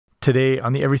Today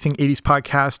on the Everything 80s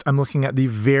podcast, I'm looking at the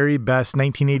very best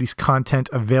 1980s content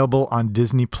available on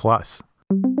Disney+.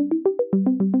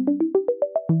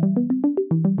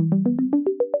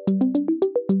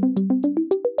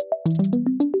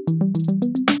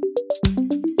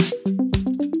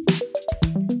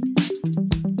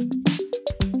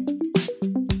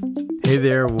 Hey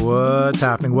there, what's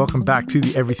happening? Welcome back to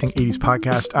the Everything 80s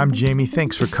podcast. I'm Jamie.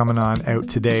 Thanks for coming on out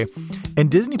today. And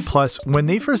Disney Plus, when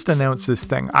they first announced this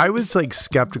thing, I was like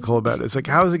skeptical about it. It's like,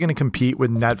 how is it going to compete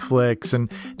with Netflix? And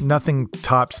nothing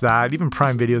tops that. Even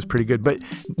Prime Video is pretty good. But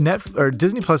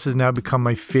Disney Plus has now become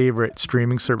my favorite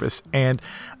streaming service. And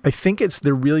I think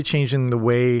they're really changing the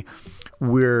way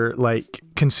we're like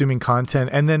consuming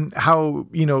content, and then how,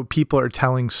 people are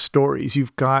telling stories.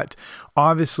 You've got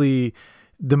obviously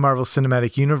the Marvel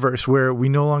Cinematic Universe, where we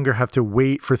no longer have to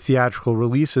wait for theatrical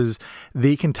releases.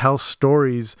 They can tell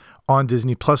stories on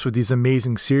Disney Plus with these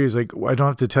amazing series. Like, I don't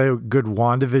have to tell you how good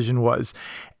WandaVision was,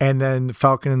 and then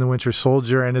Falcon and the Winter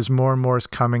Soldier, and as more and more is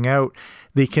coming out,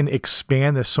 they can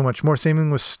expand this so much more. Same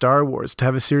thing with Star Wars. To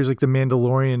have a series like The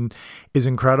Mandalorian is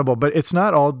incredible, but it's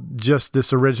not all just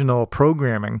this original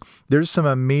programming. There's some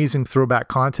amazing throwback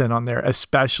content on there,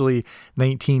 especially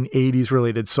 1980s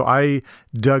related. So I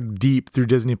dug deep through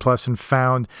Disney Plus and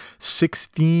found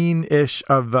 16-ish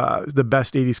of the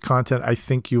best 80s content I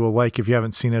think you will like if you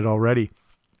haven't seen it already.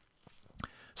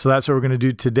 So that's what we're going to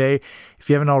do today. If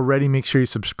you haven't already, make sure you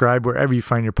subscribe wherever you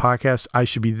find your podcasts. I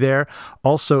should be there.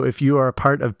 Also, if you are a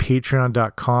part of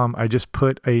patreon.com, I just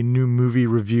put a new movie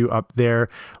review up there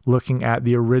looking at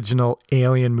the original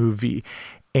Alien movie,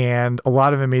 and a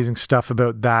lot of amazing stuff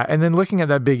about that. And then looking at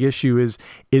that big issue is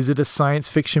it a science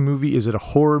fiction movie? Is it a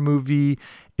horror movie?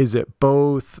 Is it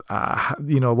both? A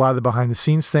lot of the behind the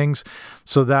scenes things.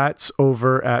 So that's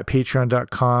over at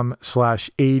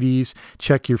patreon.com/80s.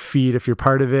 Check your feed if you're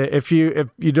part of it. If you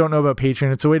don't know about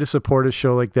Patreon, it's a way to support a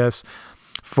show like this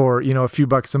for, a few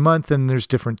bucks a month, and there's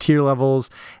different tier levels,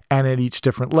 and at each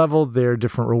different level there are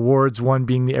different rewards, one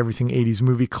being the Everything 80s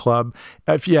Movie Club.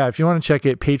 If you want to check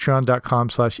it,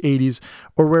 patreon.com/80s,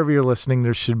 or wherever you're listening,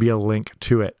 there should be a link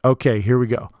to it. Okay, here we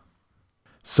go.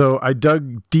 So I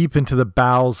dug deep into the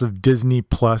bowels of Disney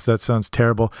Plus. That sounds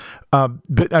terrible.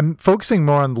 But I'm focusing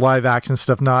more on live action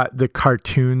stuff, not the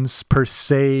cartoons per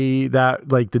se,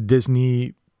 that like the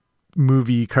Disney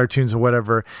movie cartoons or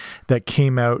whatever that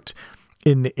came out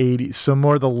in the 80s. So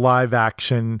more the live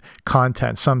action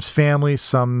content. Some's family,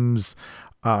 some's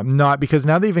not, because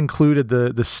now they've included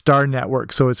the Star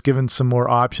Network. So it's given some more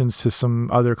options to some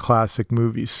other classic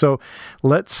movies. So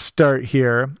let's start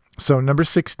here. So number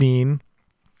 16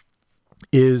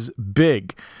 is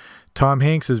Big. Tom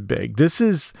Hanks is Big. This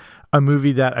is a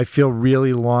movie that I feel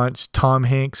really launched Tom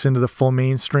Hanks into the full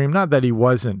mainstream. Not that he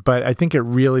wasn't, but I think it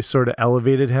really sort of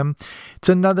elevated him. It's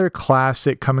another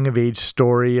classic coming of age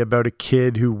story about a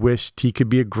kid who wished he could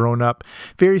be a grown-up.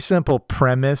 Very simple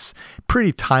premise,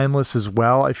 pretty timeless as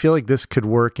well. I feel like this could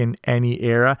work in any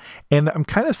era. And I'm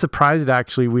kind of surprised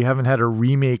actually we haven't had a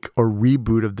remake or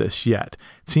reboot of this yet.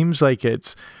 It seems like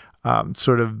it's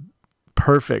sort of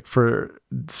perfect for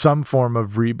some form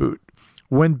of reboot.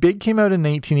 When Big came out in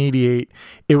 1988,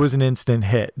 it was an instant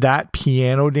hit. That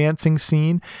piano dancing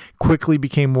scene quickly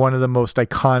became one of the most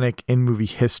iconic in movie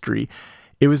history.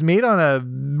 It was made on a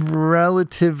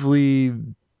relatively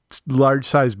large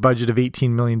size budget of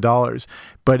 $18 million,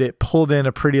 but it pulled in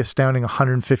a pretty astounding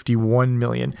 $151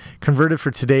 million. Converted for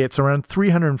today, it's around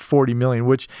 $340 million,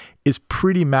 which is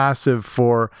pretty massive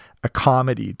for a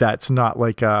comedy that's not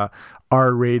like a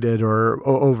R-rated or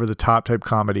over-the-top type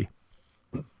comedy.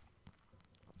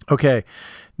 Okay,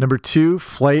 number 2,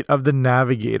 Flight of the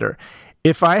Navigator.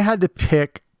 If I had to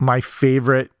pick my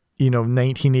favorite,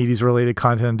 1980s related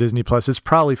content on Disney Plus, it's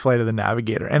probably Flight of the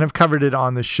Navigator. And I've covered it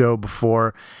on the show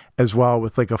before as well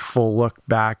with like a full look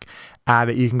back at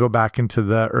it. You can go back into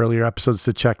the earlier episodes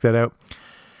to check that out.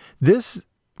 This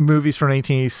movie's from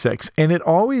 1986, and it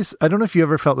always, I don't know if you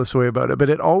ever felt this way about it, but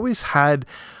it always had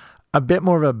a bit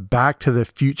more of a Back to the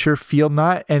Future feel,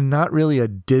 not really a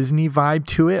Disney vibe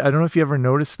to it. I don't know if you ever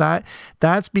noticed that.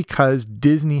 That's because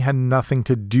Disney had nothing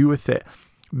to do with it.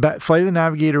 But Flight of the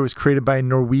Navigator was created by a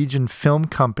Norwegian film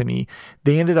company.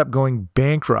 They ended up going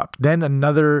bankrupt. Then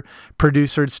another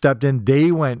producer had stepped in. They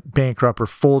went bankrupt or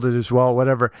folded as well,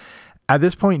 whatever. At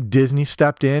this point, Disney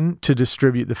stepped in to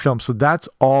distribute the film. So that's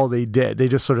all they did. They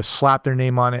just sort of slapped their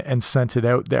name on it and sent it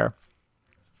out there.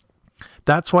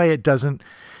 That's why it doesn't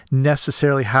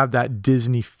necessarily have that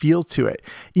Disney feel to it,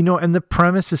 and the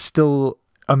premise is still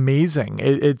amazing.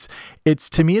 It's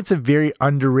to me, it's a very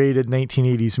underrated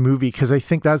 1980s movie, because I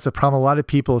think that's the problem. A lot of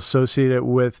people associate it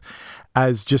with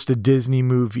as just a Disney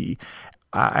movie.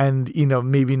 and, you know,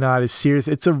 maybe not as serious.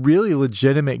 It's a really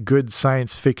legitimate, good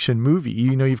science fiction movie.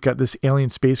 You know, you've got this alien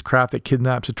spacecraft that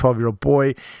kidnaps a 12-year-old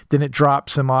boy, then it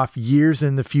drops him off years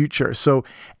in the future. So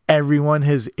everyone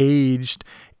has aged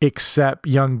except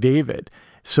young David.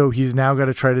 So he's now got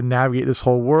to try to navigate this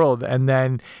whole world. And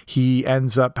then he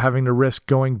ends up having to risk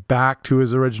going back to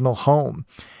his original home.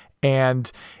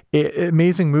 And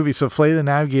amazing movie. So Flight of the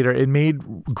Navigator, it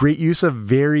made great use of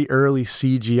very early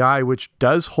CGI, which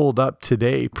does hold up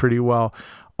today pretty well.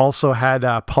 Also had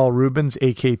Paul Rubens,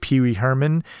 aka Pee Wee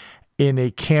Herman, in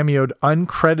a cameoed,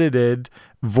 uncredited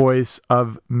voice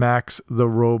of Max the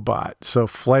Robot. So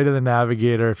Flight of the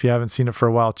Navigator, if you haven't seen it for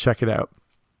a while, check it out.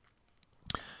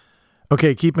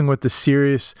 Okay, keeping with the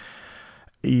serious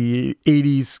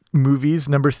 80s movies,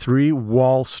 number 3,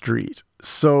 Wall Street.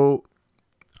 So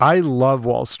I love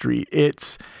Wall Street.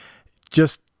 It's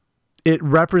just, it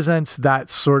represents that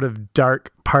sort of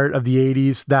dark part of the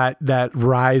 80s, that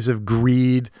rise of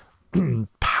greed,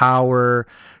 power,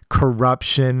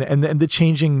 corruption, and the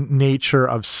changing nature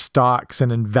of stocks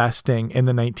and investing in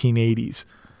the 1980s.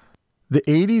 The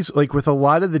 80s, like with a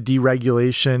lot of the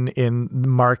deregulation in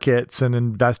markets and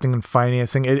investing and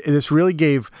financing, this really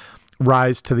gave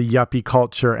rise to the yuppie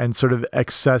culture and sort of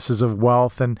excesses of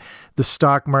wealth, and the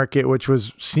stock market, which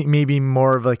was maybe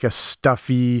more of like a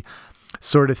stuffy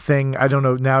sort of thing, I don't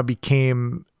know, now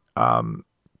became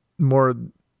more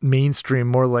mainstream,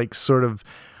 more like sort of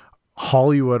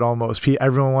Hollywood almost.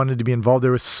 Everyone wanted to be involved.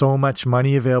 There was so much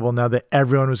money available now that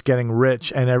everyone was getting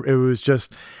rich, and it was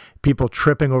just people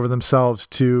tripping over themselves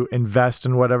to invest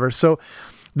in whatever. So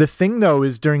the thing, though,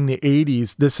 is during the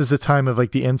 80s, this is a time of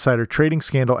like the insider trading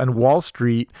scandal, and Wall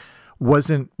Street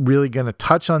wasn't really going to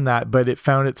touch on that, but it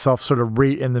found itself sort of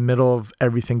right in the middle of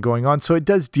everything going on. So it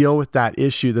does deal with that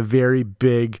issue, the very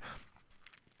big,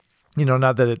 you know,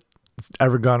 not that it's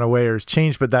ever gone away or has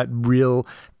changed, but that real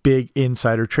big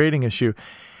insider trading issue.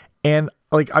 And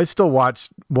like, I still watch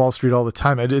Wall Street all the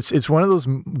time. It's one of those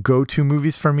go-to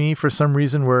movies for me for some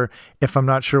reason, where if I'm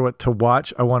not sure what to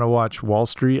watch, I want to watch Wall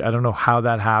Street. I don't know how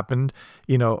that happened,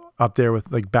 you know, up there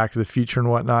with like Back to the Future and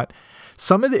whatnot.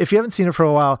 Some of the, if you haven't seen it for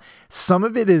a while, some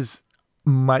of it is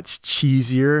much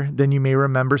cheesier than you may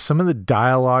remember. Some of the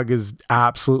dialogue is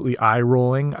absolutely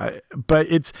eye-rolling, but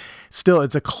it's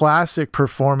a classic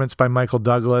performance by Michael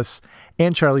Douglas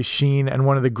and Charlie Sheen, and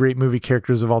one of the great movie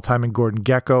characters of all time in Gordon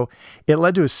Gekko. It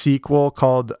led to a sequel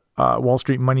called Wall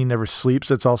Street Money Never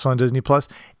Sleeps. It's also on Disney Plus.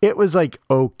 It was like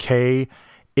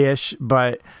okay-ish,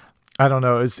 but I don't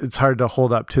know. It's hard to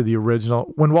hold up to the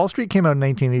original. When Wall Street came out in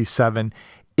 1987,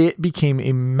 it became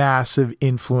a massive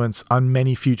influence on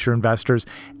many future investors.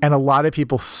 And a lot of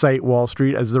people cite Wall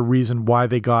Street as the reason why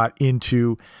they got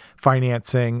into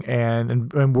financing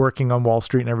and working on Wall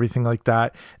Street and everything like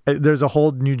that. There's a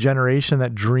whole new generation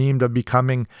that dreamed of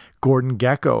becoming Gordon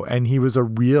Gekko, and he was a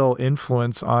real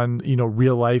influence on, you know,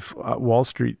 real life Wall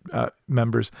Street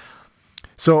members.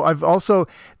 So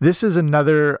this is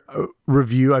another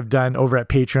review I've done over at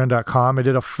patreon.com. I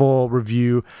did a full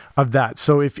review of that.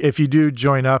 So if you do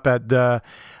join up at the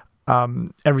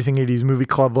Everything 80s Movie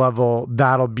Club level,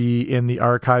 that'll be in the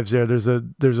archives there. There's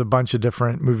a bunch of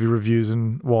different movie reviews,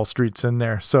 and Wall Street's in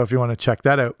there. So if you want to check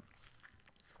that out.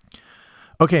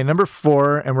 Okay, number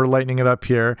 4, and we're lightening it up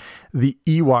here, the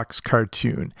Ewoks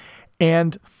cartoon.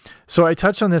 And so I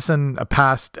touched on this in a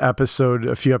past episode,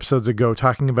 a few episodes ago,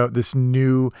 talking about this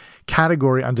new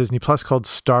category on Disney Plus called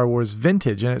Star Wars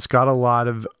Vintage, and it's got a lot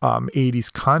of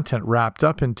 80s content wrapped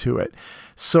up into it.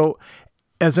 So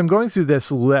as I'm going through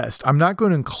this list, I'm not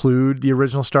going to include the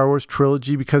original Star Wars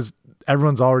trilogy because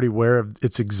everyone's already aware of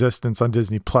its existence on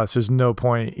Disney Plus. There's no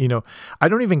point, you know, I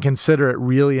don't even consider it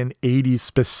really an 80s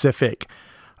specific,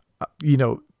 you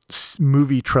know,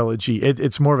 movie trilogy.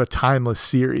 It's more of a timeless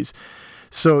series.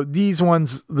 So these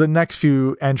ones, the next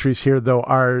few entries here, though,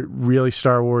 are really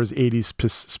Star Wars 80s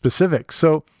specific.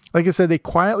 So like I said, they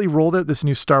quietly rolled out this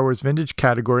new Star Wars Vintage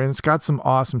category, and it's got some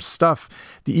awesome stuff,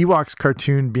 the Ewoks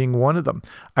cartoon being one of them.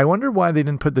 I wonder why they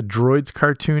didn't put the Droids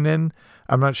cartoon in.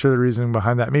 I'm not sure the reasoning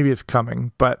behind that. Maybe it's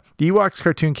coming. But the Ewoks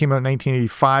cartoon came out in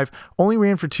 1985, only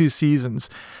ran for 2 seasons,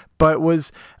 but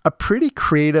was a pretty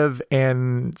creative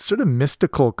and sort of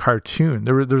mystical cartoon.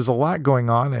 There's a lot going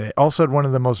on in it. Also had one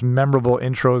of the most memorable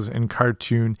intros in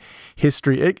cartoon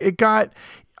history. It got,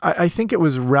 I think it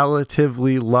was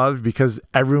relatively loved because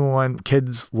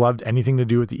kids loved anything to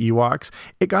do with the Ewoks.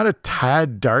 It got a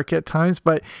tad dark at times,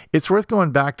 but it's worth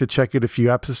going back to check out a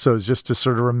few episodes just to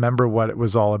sort of remember what it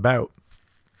was all about.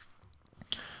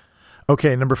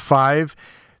 Okay, number 5,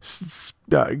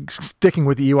 Sticking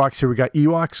with the Ewoks here, we got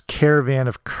Ewoks Caravan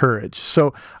of Courage.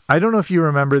 So I don't know if you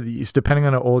remember these, depending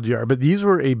on how old you are, but these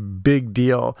were a big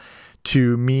deal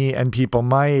to me and people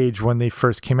my age when they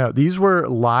first came out. These were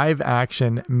live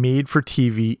action, made for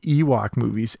TV Ewok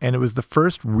movies, and it was the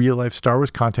first real life Star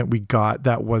Wars content we got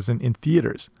that wasn't in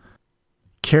theaters.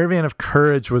 Caravan of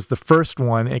Courage was the first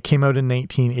one. It came out in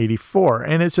 1984,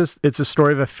 and it's a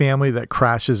story of a family that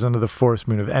crashes into the forest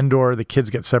moon of Endor. The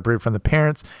kids get separated from the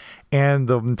parents, and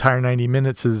the entire 90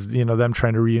 minutes is, them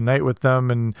trying to reunite with them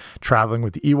and traveling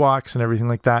with the Ewoks and everything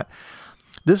like that.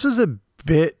 This was a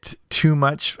bit too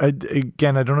much.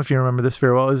 Again, I don't know if you remember this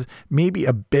very well. It was maybe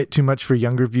a bit too much for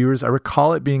younger viewers. I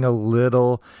recall it being a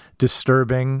little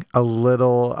disturbing, a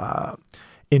little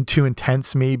too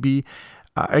intense maybe.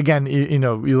 Again,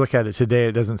 you look at it today,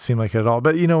 it doesn't seem like it at all.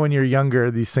 But, when you're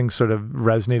younger, these things sort of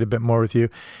resonate a bit more with you.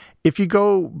 If you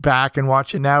go back and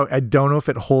watch it now, I don't know if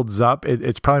it holds up.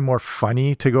 It's probably more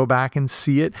funny to go back and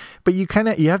see it. But you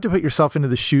have to put yourself into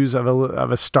the shoes of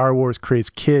a Star Wars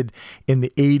crazed kid in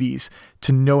the 80s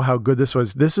to know how good this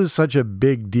was. This is such a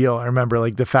big deal. I remember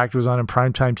the fact it was on in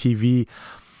primetime TV.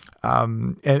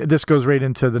 And this goes right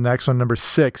into the next one, number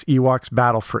 6, Ewoks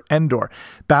Battle for Endor.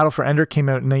 Battle for Endor came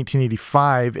out in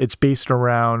 1985. It's based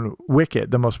around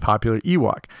Wicket, the most popular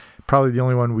Ewok, probably the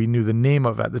only one we knew the name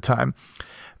of at the time.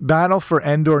 Battle for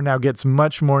Endor now gets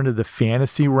much more into the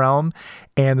fantasy realm,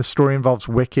 and the story involves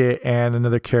Wicket and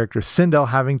another character, Sindel,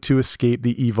 having to escape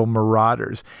the evil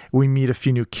marauders. We meet a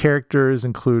few new characters,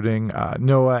 including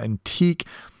Noah and Teek.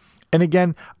 And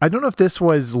again, I don't know if this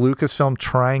was Lucasfilm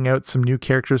trying out some new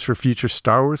characters for future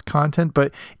Star Wars content,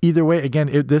 but either way, again,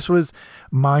 this was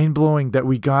mind-blowing that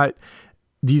we got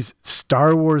these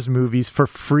Star Wars movies for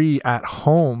free at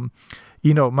home.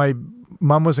 My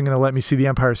mom wasn't going to let me see The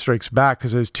Empire Strikes Back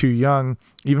because I was too young.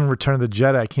 Even Return of the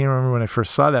Jedi, I can't remember when I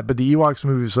first saw that, but the Ewoks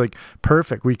movie was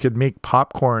perfect. We could make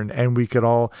popcorn and we could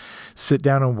all sit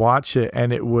down and watch it,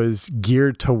 and it was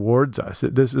geared towards us.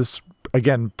 This is,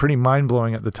 again, pretty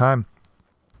mind-blowing at the time.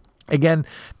 Again,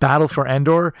 Battle for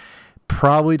Endor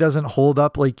probably doesn't hold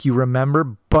up like you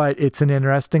remember, but it's an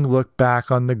interesting look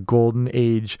back on the golden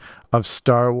age of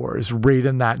Star Wars, right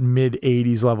in that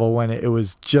mid-80s level when it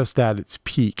was just at its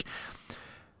peak.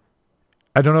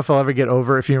 I don't know if I'll ever get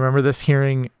over, if you remember this,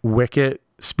 hearing Wicket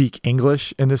speak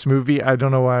English in this movie. I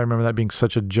don't know why I remember that being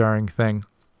such a jarring thing.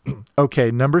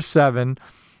 Okay, number 7,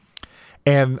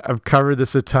 and I've covered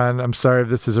this a ton. I'm sorry if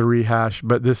this is a rehash,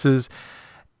 but this is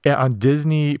on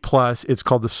Disney Plus. It's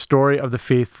called The Story of the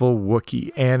Faithful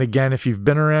Wookiee. And again, if you've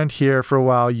been around here for a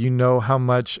while, you know how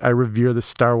much I revere the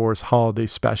Star Wars Holiday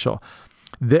Special.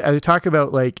 I talk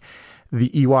about the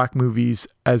Ewok movies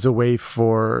as a way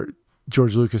for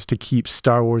George Lucas to keep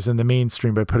Star Wars in the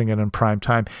mainstream by putting it on prime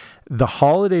time. The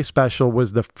Holiday Special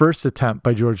was the first attempt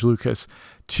by George Lucas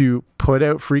to put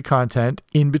out free content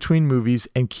in between movies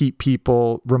and keep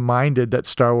people reminded that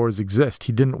Star Wars exists.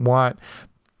 He didn't want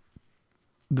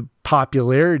the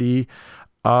popularity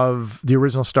of the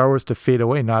original Star Wars to fade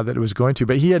away, not that it was going to,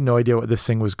 but he had no idea what this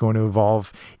thing was going to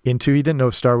evolve into. He didn't know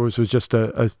if Star Wars was just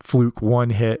a fluke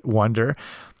one-hit wonder.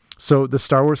 So the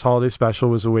Star Wars Holiday Special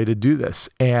was a way to do this.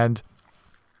 And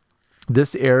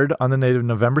this aired on the night of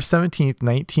November 17th,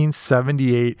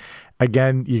 1978.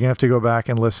 Again, you're going to have to go back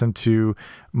and listen to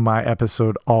my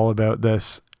episode all about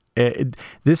this.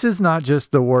 This is not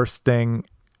just the worst thing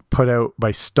put out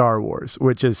by Star Wars,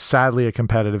 which is sadly a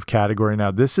competitive category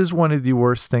now. This is one of the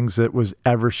worst things that was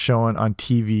ever shown on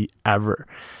TV ever.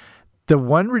 The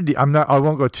one I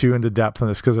won't go too into depth on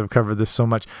this because I've covered this so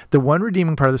much. The one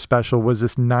redeeming part of the special was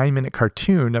this 9-minute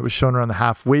cartoon that was shown around the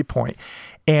halfway point.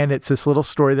 And it's this little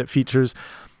story that features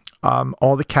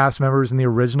all the cast members and the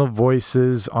original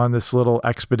voices on this little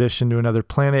expedition to another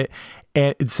planet.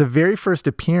 And it's the very first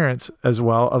appearance as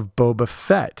well of Boba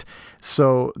Fett.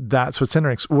 So that's what's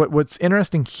interesting. What's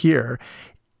interesting here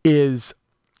is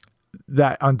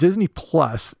that on Disney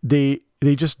Plus, they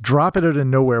just drop it out of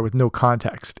nowhere with no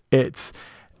context.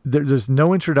 There's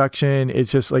no introduction.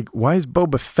 It's just why is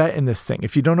Boba Fett in this thing?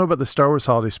 If you don't know about the Star Wars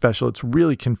Holiday Special, it's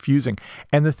really confusing.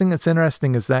 And the thing that's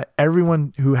interesting is that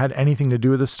everyone who had anything to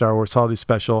do with the Star Wars Holiday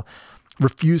Special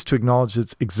refused to acknowledge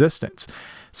its existence.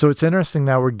 So it's interesting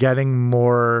now we're getting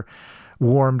more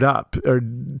warmed up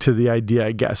to the idea,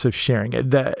 I guess, of sharing it.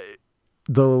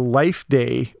 The Life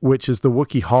Day, which is the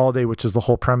Wookiee holiday, which is the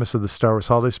whole premise of the Star Wars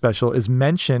Holiday Special, is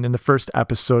mentioned in the first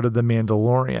episode of The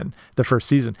Mandalorian, the first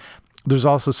season. There's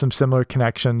also some similar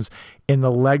connections in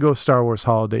the Lego Star Wars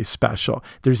Holiday Special.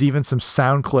 There's even some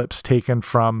sound clips taken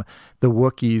from the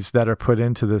Wookiees that are put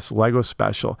into this Lego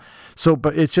special. So,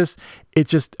 but it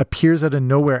just appears out of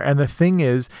nowhere. And the thing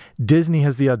is, Disney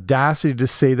has the audacity to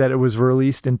say that it was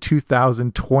released in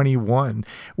 2021,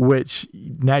 which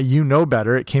now you know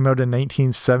better. It came out in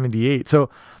 1978. So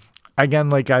again,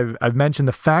 like I've mentioned,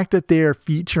 the fact that they are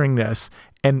featuring this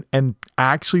and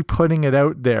actually putting it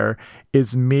out there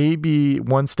is maybe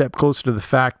one step closer to the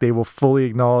fact they will fully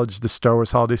acknowledge the Star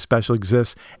Wars Holiday Special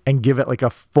exists and give it like a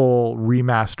full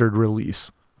remastered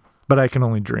release. But I can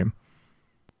only dream.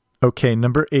 Okay,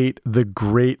 number 8, The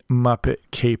Great Muppet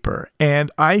Caper. And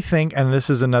I think, and this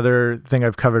is another thing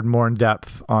I've covered more in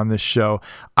depth on this show,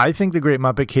 I think The Great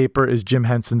Muppet Caper is Jim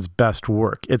Henson's best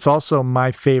work. It's also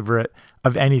my favorite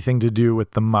of anything to do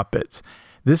with the Muppets.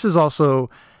 This is also,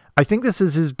 I think this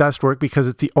is his best work because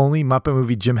it's the only Muppet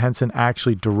movie Jim Henson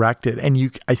actually directed.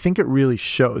 And I think it really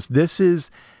shows. This is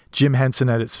Jim Henson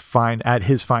at his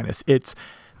finest. It's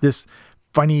this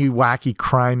funny, wacky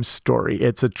crime story.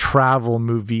 It's a travel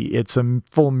movie. It's a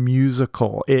full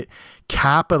musical. It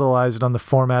capitalized on the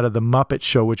format of the Muppet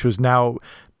Show, which was now,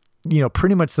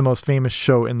 pretty much the most famous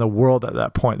show in the world at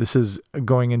that point. This is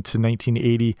going into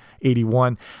 1980,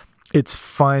 81. It's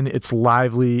fun, it's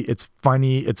lively, it's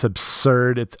funny, it's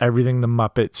absurd, it's everything the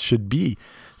Muppets should be.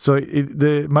 So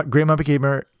the Great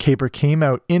Muppet Caper came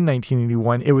out in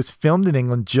 1981. It was filmed in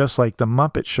England just like the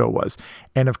Muppet Show was,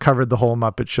 and I've covered the whole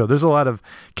Muppet Show. There's a lot of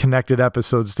connected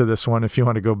episodes to this one if you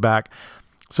want to go back.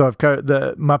 So I've covered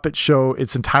the Muppet Show.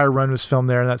 Its entire run was filmed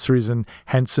there, and that's the reason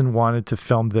Henson wanted to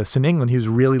film this in England. He was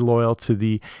really loyal to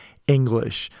the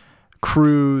English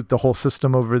crew, the whole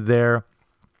system over there.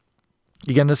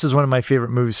 Again, this is one of my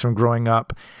favorite movies from growing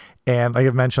up. And like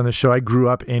I've mentioned on the show, I grew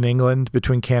up in England,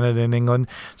 between Canada and England.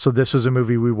 So this was a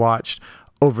movie we watched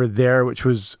over there, which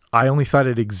was, I only thought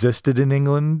it existed in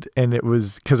England. And it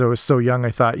was, because I was so young,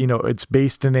 I thought, it's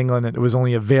based in England and it was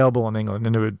only available in England.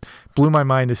 And it blew my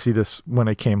mind to see this when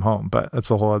I came home, but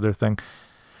that's a whole other thing.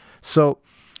 So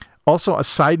also a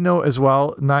side note as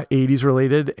well, not 80s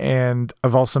related. And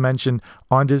I've also mentioned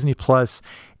on Disney Plus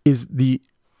is the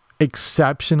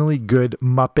exceptionally good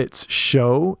Muppets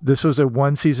show. This was a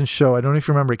 1-season show. I don't know if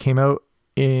you remember, it came out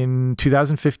in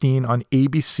 2015 on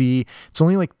ABC. It's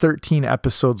only like 13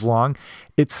 episodes long.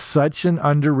 It's such an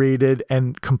underrated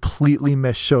and completely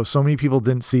missed show. So many people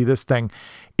didn't see this thing.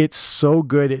 It's so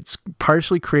good. It's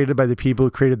partially created by the people who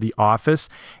created The Office,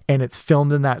 and it's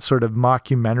filmed in that sort of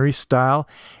mockumentary style.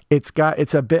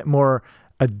 It's a bit more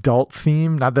adult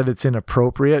theme, not that it's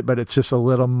inappropriate, but it's just a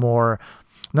little more,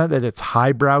 not that it's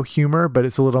highbrow humor, but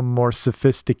it's a little more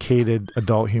sophisticated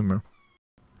adult humor.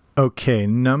 Okay,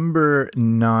 number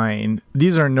 9.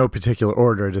 These are in no particular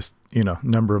order, just,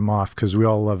 number them off because we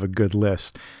all love a good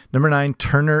list. Number 9,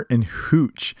 Turner and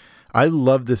Hooch. I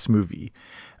love this movie.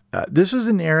 This was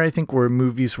an era, I think, where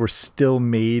movies were still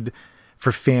made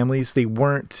for families. They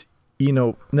weren't,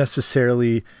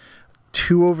 necessarily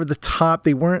too over the top.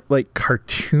 They weren't like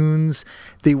cartoons.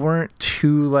 They weren't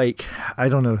too like, I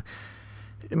don't know,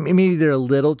 maybe they're a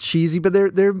little cheesy, but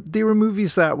they were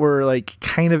movies that were like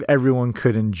kind of everyone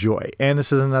could enjoy. And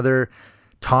this is another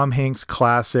Tom Hanks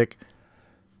classic.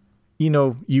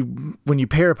 When you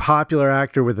pair a popular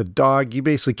actor with a dog, you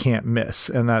basically can't miss.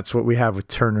 And that's what we have with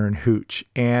Turner and Hooch.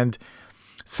 And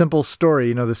simple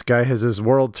story, this guy has his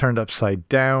world turned upside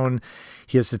down.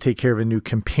 He has to take care of a new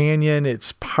companion.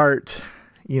 It's part,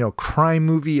 crime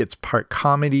movie. It's part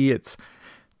comedy. It's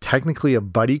technically a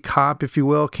buddy cop, if you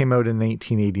will. Came out in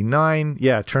 1989.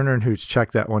 Yeah, Turner and Hooch.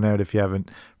 Check that one out if you haven't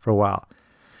for a while.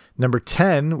 Number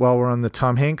 10, while we're on the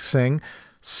Tom Hanks thing,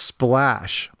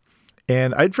 Splash.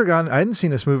 And I'd forgotten, I hadn't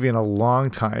seen this movie in a long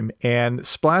time. And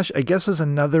Splash, I guess, is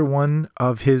another one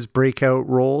of his breakout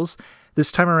roles.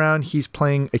 This time around, he's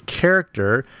playing a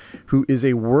character who is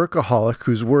a workaholic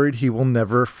who's worried he will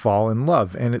never fall in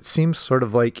love. And it seems sort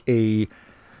of like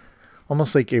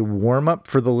almost like a warm-up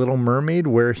for The Little Mermaid,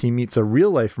 where he meets a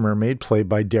real-life mermaid played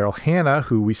by Daryl Hannah,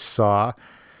 who we saw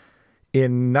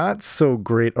in not so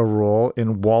great a role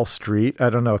in Wall Street. I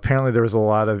don't know. Apparently there was a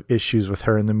lot of issues with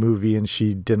her in the movie, and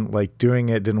she didn't like doing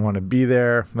it, didn't want to be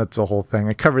there. That's the whole thing.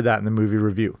 I covered that in the movie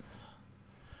review.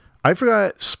 I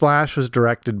forgot Splash was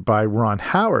directed by Ron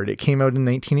Howard. It came out in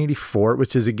 1984,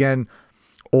 which is, again,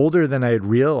 older than I had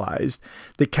realized.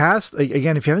 The cast,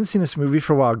 again, if you haven't seen this movie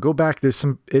for a while, go back.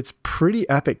 It's pretty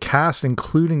epic cast,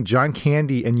 including John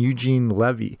Candy and Eugene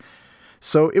Levy.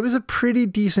 So it was a pretty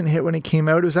decent hit when it came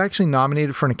out. It was actually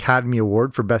nominated for an Academy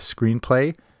Award for Best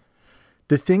Screenplay.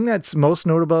 The thing that's most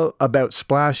notable about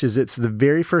Splash is it's the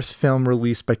very first film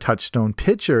released by Touchstone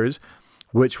Pictures,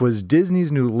 which was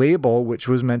Disney's new label, which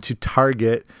was meant to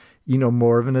target,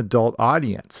 more of an adult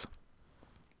audience.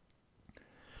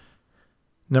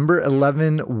 Number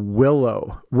 11,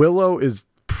 Willow. Willow is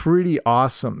pretty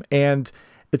awesome. And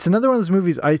it's another one of those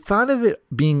movies. I thought of it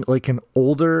being like an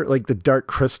older, like The Dark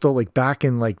Crystal, like back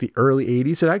in like the early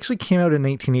 80s. It actually came out in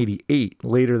 1988,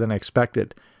 later than I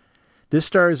expected. This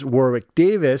stars Warwick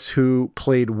Davis, who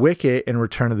played Wicket in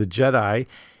Return of the Jedi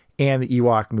and the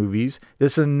Ewok movies.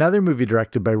 This is another movie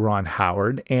directed by Ron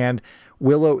Howard. And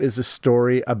Willow is a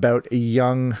story about a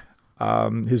young,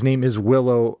 his name is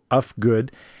Willow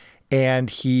Ufgood, and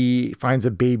he finds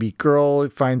a baby girl. He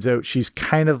finds out she's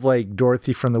kind of like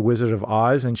Dorothy from The Wizard of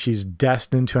Oz, and she's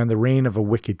destined to end the reign of a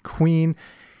wicked queen.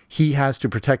 He has to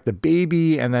protect the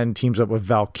baby, and then teams up with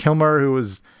Val Kilmer, who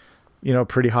was,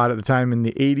 pretty hot at the time in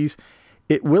the 80s.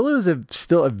 Willow is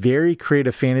still a very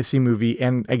creative fantasy movie,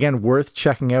 and again, worth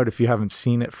checking out if you haven't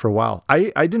seen it for a while.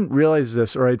 I didn't realize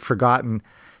this, or I'd forgotten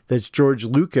that George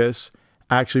Lucas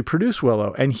actually produced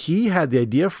Willow, and he had the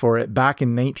idea for it back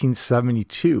in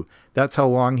 1972. That's how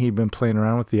long he'd been playing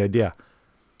around with the idea.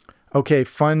 Okay,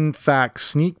 fun fact,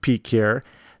 sneak peek here.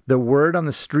 The word on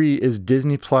the street is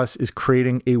Disney Plus is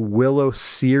creating a Willow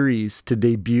series to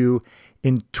debut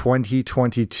in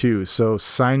 2022, so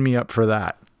sign me up for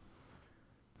that.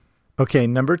 Okay,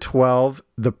 number 12,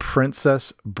 The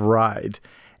Princess Bride.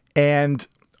 And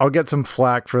I'll get some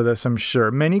flack for this, I'm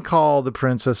sure. Many call The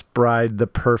Princess Bride the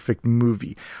perfect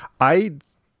movie. I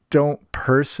don't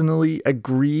personally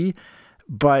agree,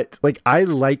 but I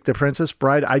like The Princess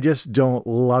Bride. I just don't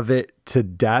love it to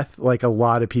death like a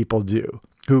lot of people do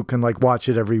who can watch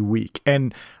it every week.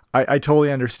 And I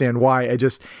totally understand why.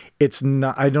 It's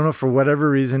not, I don't know, for whatever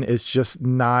reason, it's just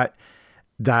not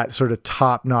that sort of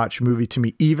top-notch movie to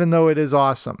me, even though it is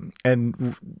awesome.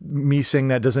 And me saying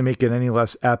that doesn't make it any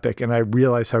less epic, and I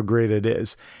realize how great it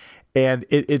is. And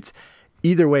it's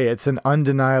either way, it's an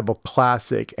undeniable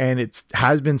classic, and it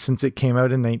has been since it came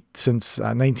out since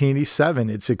 1987.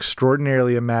 It's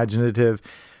extraordinarily imaginative,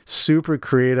 super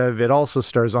creative. It also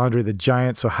stars Andre the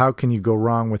Giant, so how can you go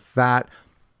wrong with that?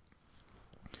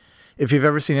 If you've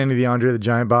ever seen any of the Andre the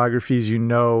Giant biographies, you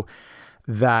know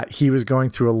that he was going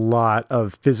through a lot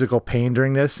of physical pain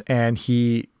during this, and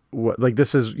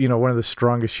this is, one of the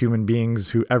strongest human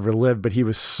beings who ever lived, but he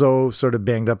was so sort of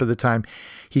banged up at the time.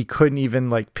 He couldn't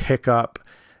even pick up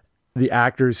the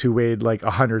actors who weighed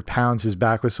 100 pounds. His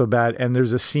back was so bad. And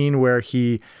there's a scene where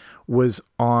he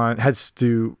had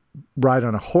to ride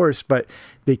on a horse, but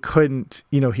they couldn't,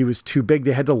 he was too big.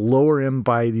 They had to lower him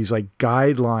by these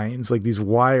guidelines, these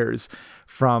wires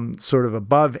from sort of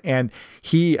above. And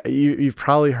you've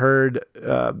probably heard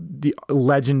the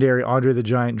legendary Andre the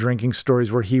Giant drinking stories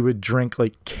where he would drink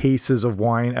cases of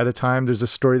wine at a time. There's a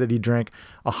story that he drank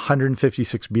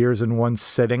 156 beers in one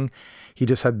sitting. He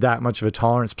just had that much of a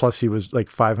tolerance. Plus he was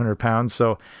 500 pounds.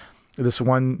 So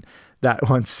that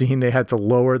one scene, they had to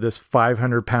lower this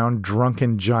 500-pound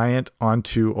drunken giant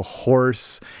onto a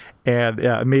horse. And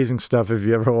yeah, amazing stuff if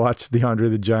you ever watched the Andre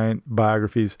the Giant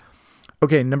biographies.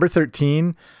 Okay, number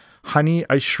 13, Honey,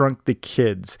 I Shrunk the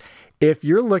Kids. If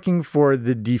you're looking for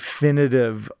the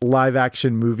definitive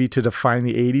live-action movie to define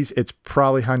the 80s, it's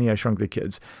probably Honey, I Shrunk the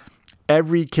Kids.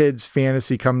 Every kid's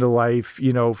fantasy come to life,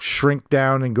 shrink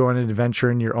down and go on an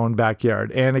adventure in your own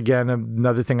backyard. And again,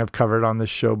 another thing I've covered on this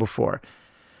show before.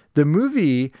 The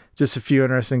movie, just a few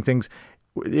interesting things,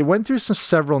 it went through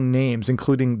several names,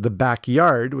 including The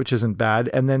Backyard, which isn't bad,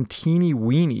 and then Teeny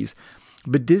Weenies.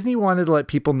 But Disney wanted to let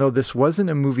people know this wasn't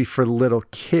a movie for little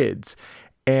kids.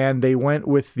 And they went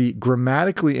with the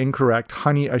grammatically incorrect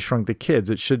Honey, I Shrunk the Kids.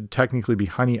 It should technically be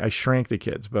Honey, I Shrank the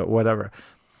Kids, but whatever.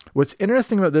 What's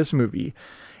interesting about this movie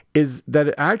is that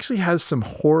it actually has some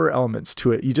horror elements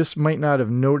to it. You just might not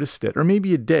have noticed it, or maybe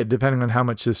you did, depending on how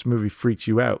much this movie freaked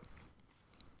you out.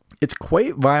 It's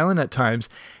quite violent at times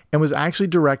and was actually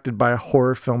directed by a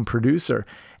horror film producer.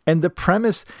 And the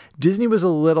premise, Disney was a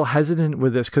little hesitant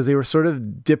with this because they were sort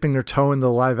of dipping their toe in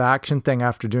the live action thing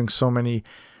after doing so many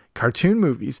cartoon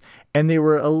movies. And they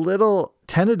were a little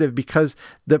tentative because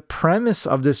the premise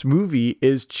of this movie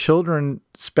is children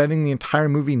spending the entire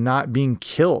movie not being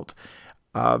killed.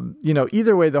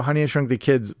 Either way, though, Honey, I Shrunk the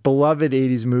Kids, beloved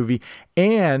 80s movie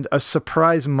and a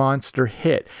surprise monster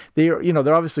hit. They're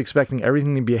obviously expecting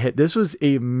everything to be a hit. This was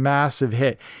a massive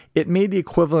hit. It made the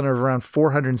equivalent of around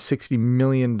 $460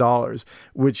 million,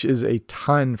 which is a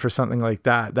ton for something like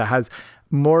that has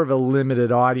more of a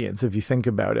limited audience if you think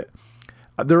about it.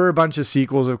 There were a bunch of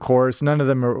sequels, of course. None of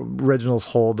them are originals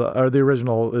hold, or the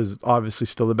original is obviously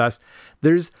still the best.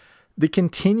 There's the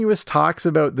continuous talks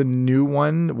about the new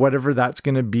one, whatever that's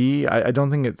going to be, I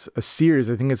don't think it's a series.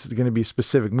 I think it's going to be a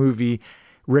specific movie.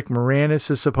 Rick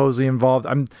Moranis is supposedly involved.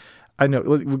 I know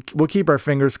we'll keep our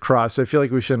fingers crossed. I feel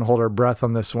like we shouldn't hold our breath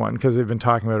on this one because they've been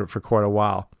talking about it for quite a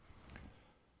while.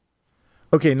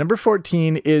 Okay, number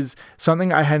 14 is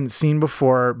something I hadn't seen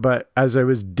before, but as I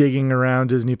was digging around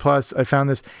Disney Plus, I found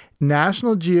this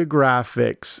National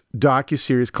Geographic's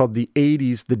docuseries called The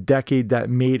 80s, The Decade That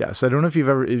Made Us. I don't know if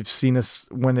you've seen this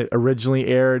when it originally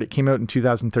aired. It came out in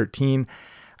 2013.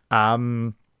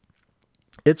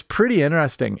 It's pretty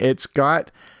interesting. It's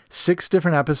got 6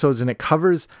 different episodes and it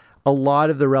covers a lot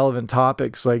of the relevant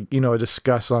topics like,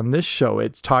 discuss on this show.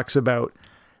 It talks about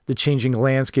the changing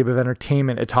landscape of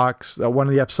entertainment. It talks, one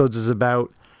of the episodes is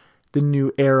about the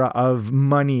new era of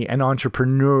money and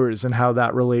entrepreneurs and how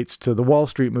that relates to the Wall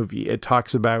Street movie. It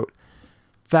talks about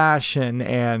fashion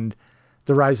and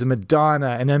the rise of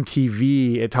Madonna and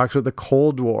MTV. It talks about the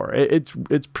Cold War. It's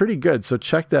pretty good. So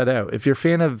check that out. If you're a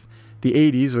fan of the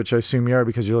 80s, which I assume you are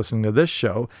because you're listening to this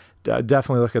show,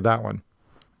 definitely look at that one.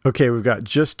 Okay, we've got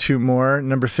just 2 more.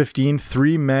 Number 15,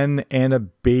 3 Men and a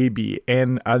Baby,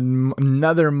 and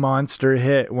another monster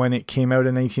hit when it came out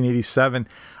in 1987.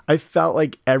 I felt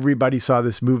like everybody saw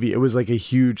this movie. It was like a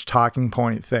huge talking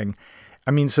point thing.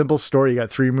 I mean, simple story. You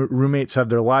got 3 roommates have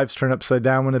their lives turned upside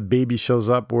down when a baby shows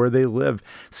up where they live.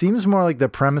 Seems more like the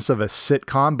premise of a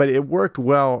sitcom, but it worked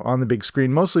well on the big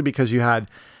screen, mostly because you had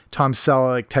Tom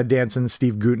Selleck, Ted Danson,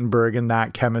 Steve Guttenberg, and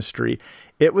that chemistry.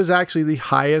 It was actually the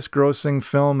highest grossing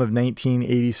film of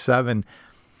 1987.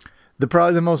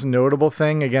 Probably the most notable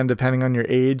thing, again, depending on your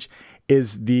age,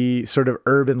 is the sort of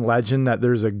urban legend that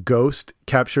there's a ghost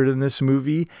captured in this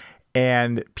movie.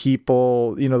 And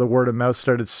people, the word of mouth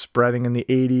started spreading in the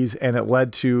 80s, and it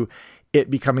led to it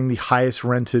becoming the highest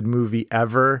rented movie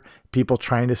ever. People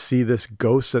trying to see this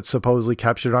ghost that's supposedly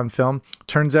captured on film.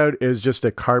 Turns out it was just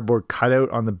a cardboard cutout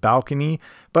on the balcony.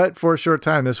 But for a short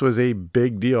time, this was a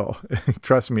big deal.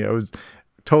 Trust me, I was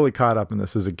totally caught up in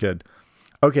this as a kid.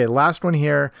 Okay, last one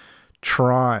here,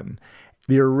 Tron.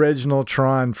 The original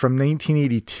Tron from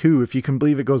 1982. If you can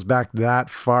believe it goes back that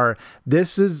far.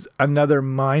 This is another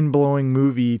mind-blowing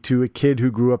movie to a kid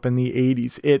who grew up in the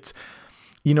 80s. It's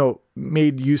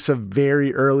made use of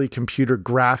very early computer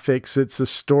graphics. It's the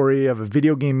story of a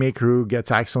video game maker who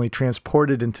gets accidentally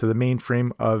transported into the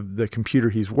mainframe of the computer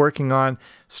he's working on.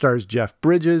 Stars Jeff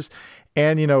Bridges.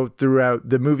 And, throughout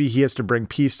the movie, he has to bring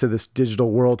peace to this digital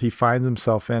world he finds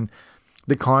himself in.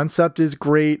 The concept is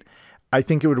great. I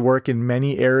think it would work in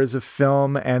many eras of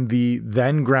film, and the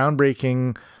then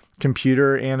groundbreaking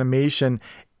computer animation,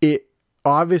 it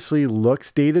obviously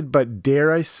looks dated, but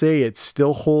dare I say it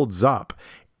still holds up.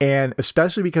 And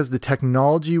especially because the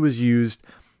technology was used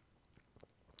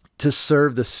to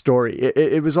serve the story.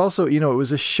 It was also, it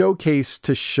was a showcase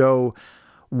to show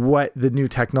what the new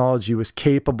technology was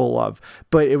capable of.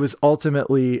 But it was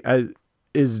ultimately,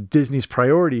 is Disney's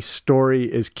priority,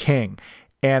 story is king.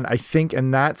 And I think in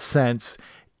that sense,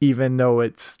 even though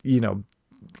it's,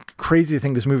 crazy to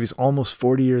think this movie is almost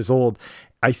 40 years old,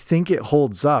 I think it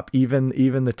holds up, even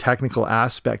the technical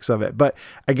aspects of it. But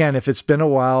again, if it's been a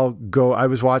while, I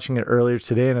was watching it earlier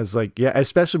today and I was like, yeah,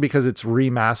 especially because it's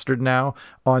remastered now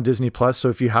on Disney Plus. So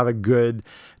if you have a good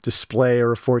display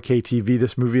or a 4K TV,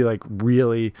 this movie like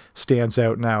really stands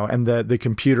out now. And the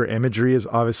computer imagery is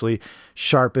obviously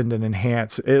sharpened and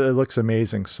enhanced. It looks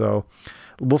amazing. So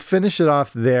we'll finish it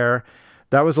off there.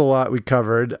 That was a lot we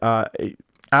covered.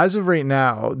 As of right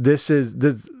now, this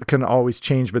can always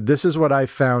change, but this is what I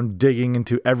found digging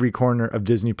into every corner of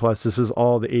Disney Plus. This is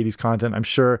all the 80s content. I'm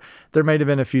sure there might have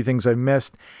been a few things I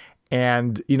missed,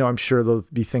 and I'm sure there'll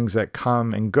be things that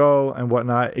come and go and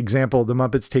whatnot. Example, The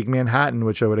Muppets Take Manhattan,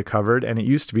 which I would have covered, and it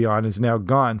used to be on, is now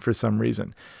gone for some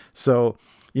reason. So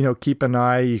keep an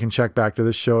eye. You can check back to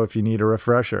this show if you need a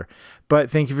refresher. But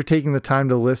thank you for taking the time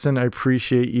to listen. I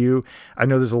appreciate you. I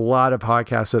know there's a lot of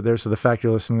podcasts out there, so the fact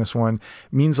you're listening to this one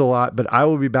means a lot. But I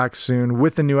will be back soon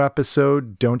with a new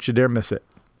episode. Don't you dare miss it.